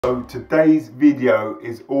So today's video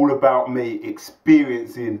is all about me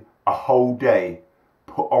experiencing a whole day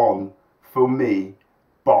put on for me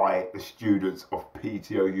by the students of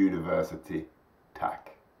PITEA University,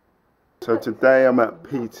 TAC. So today I'm at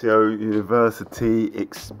PITEA University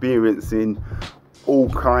experiencing all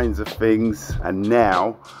kinds of things, and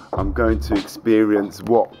now I'm going to experience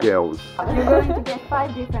what, girls? You're going to get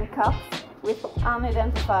 5 different cups with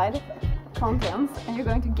unidentified contents, and you're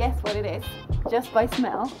going to guess what it is just by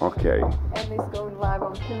smell. Okay. And it's going live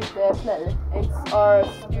on PITEA Play. It's our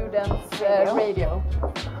students' radio.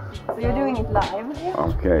 So you're doing it live.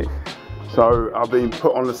 Okay. So I've been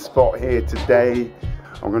put on the spot here today.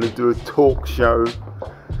 I'm going to do a talk show,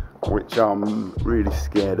 which I'm really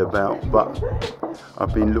scared about, but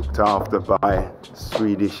I've been looked after by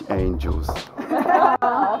Swedish angels.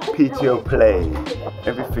 PITEA Play.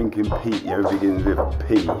 Everything in PITEA begins with a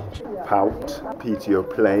P. Pout, PITEA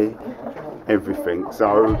Play, everything.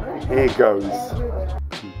 So here goes.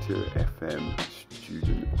 PITEA FM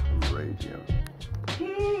Student Radio.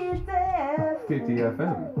 PITEA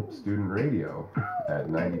FM Student Radio at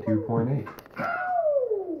 92.8.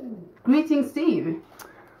 Greetings, Steve.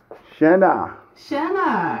 Tjena!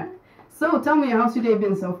 Tjena! So, tell me, how's your day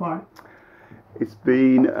been so far? It's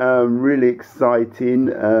been really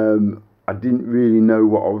exciting. I didn't really know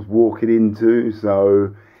what I was walking into,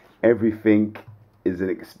 so everything is an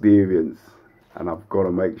experience, and I've got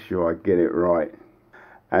to make sure I get it right.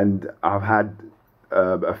 And I've had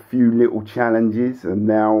a few little challenges, and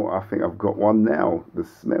now I think I've got one now, the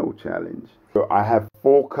smell challenge. So I have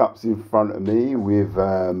 4 cups in front of me with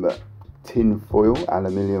tin foil,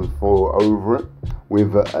 aluminium foil over it,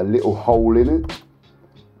 with a little hole in it.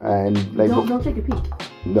 And they don't take a peek.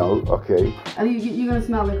 No, okay. And you're gonna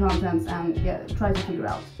smell the contents and try to figure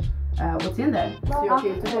out what's in there.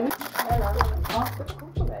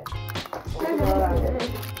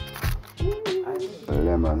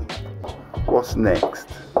 Lemon. What's next?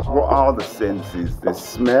 What are the senses? There's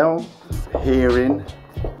smell, hearing,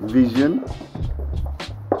 vision.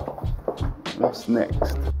 What's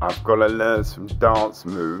next? I've got to learn some dance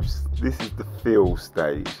moves. This is the feel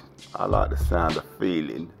stage. I like the sound of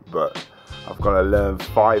feeling, but I've got to learn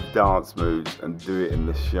 5 dance moves and do it in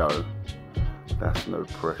the show. That's no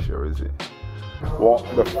pressure, is it? What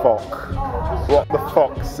the fuck? What the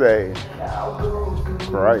fuck say?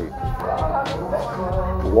 Great.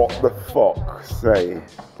 What the fuck say?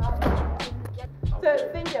 So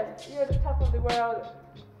think of, you're the top of the world.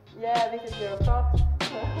 Yeah, this is your top.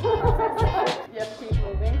 Just keep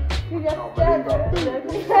moving. You just stand there.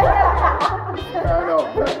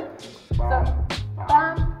 So,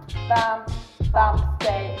 bam, bam, bam,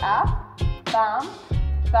 stay up. Bam,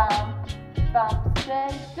 bam, bam, stay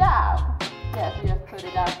down. Yeah, so just put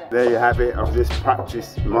it out there. There you have it. I've just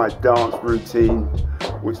practiced my dance routine,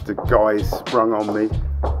 which the guys sprung on me,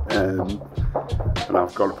 and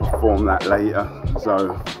I've got to perform that later.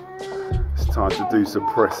 So it's time to do some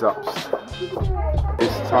press-ups.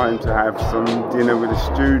 It's time to have some dinner with the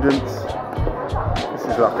students. This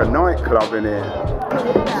is like a nightclub in here.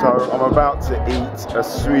 So I'm about to eat a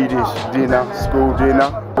Swedish dinner, school dinner.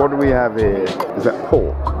 What do we have here? Is that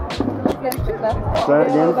pork? Say it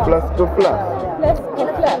again, fläsk och fläsk.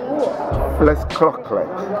 Fläsk croquette.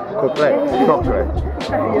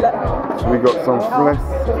 So we got some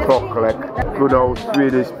fläsk croquette, good old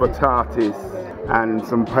Swedish potatoes, and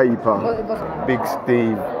some paper. Big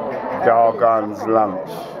Steve Dargan's lunch.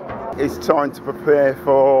 It's time to prepare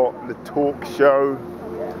for the talk show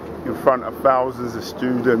in front of thousands of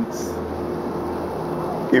students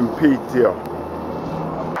in PITEA.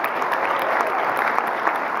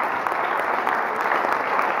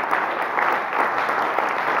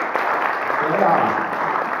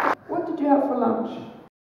 What did you have for lunch?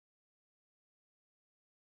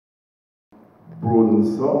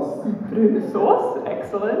 Brunsås Brunsås,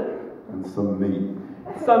 excellent. and some meat.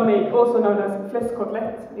 Some meat, also known as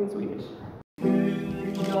fläskkotlett in Swedish.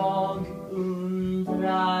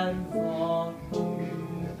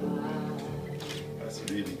 That's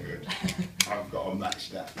really good. I've got to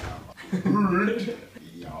match that now.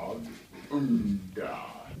 Jag undrar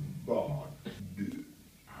vad du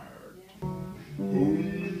hör.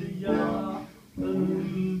 Jag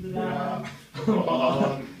undrar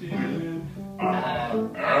vad du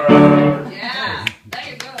hör. Yeah, there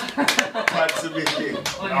you go. That's a big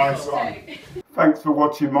nice one. Thanks for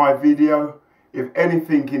watching my video. If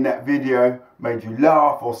anything in that video made you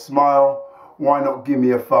laugh or smile, why not give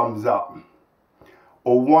me a thumbs up?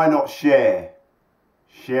 Or why not share?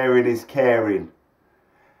 Sharing is caring.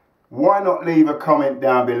 Why not leave a comment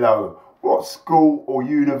down below? What school or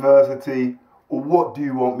university or what do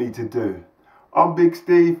you want me to do? I'm Big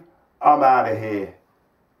Steve. I'm out of here.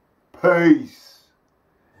 Peace.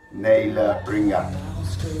 Naylor, bring up.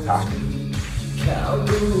 Tack. Cow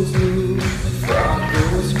goes moo, frog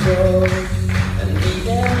goes crow, and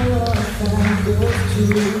the elephant goes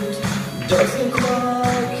toot. Ducks can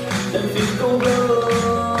quack, and fish go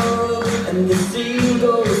blow, and the sea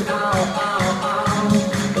goes ow, ow,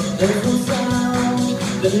 ow. But there's one sound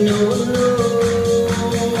that no one knows.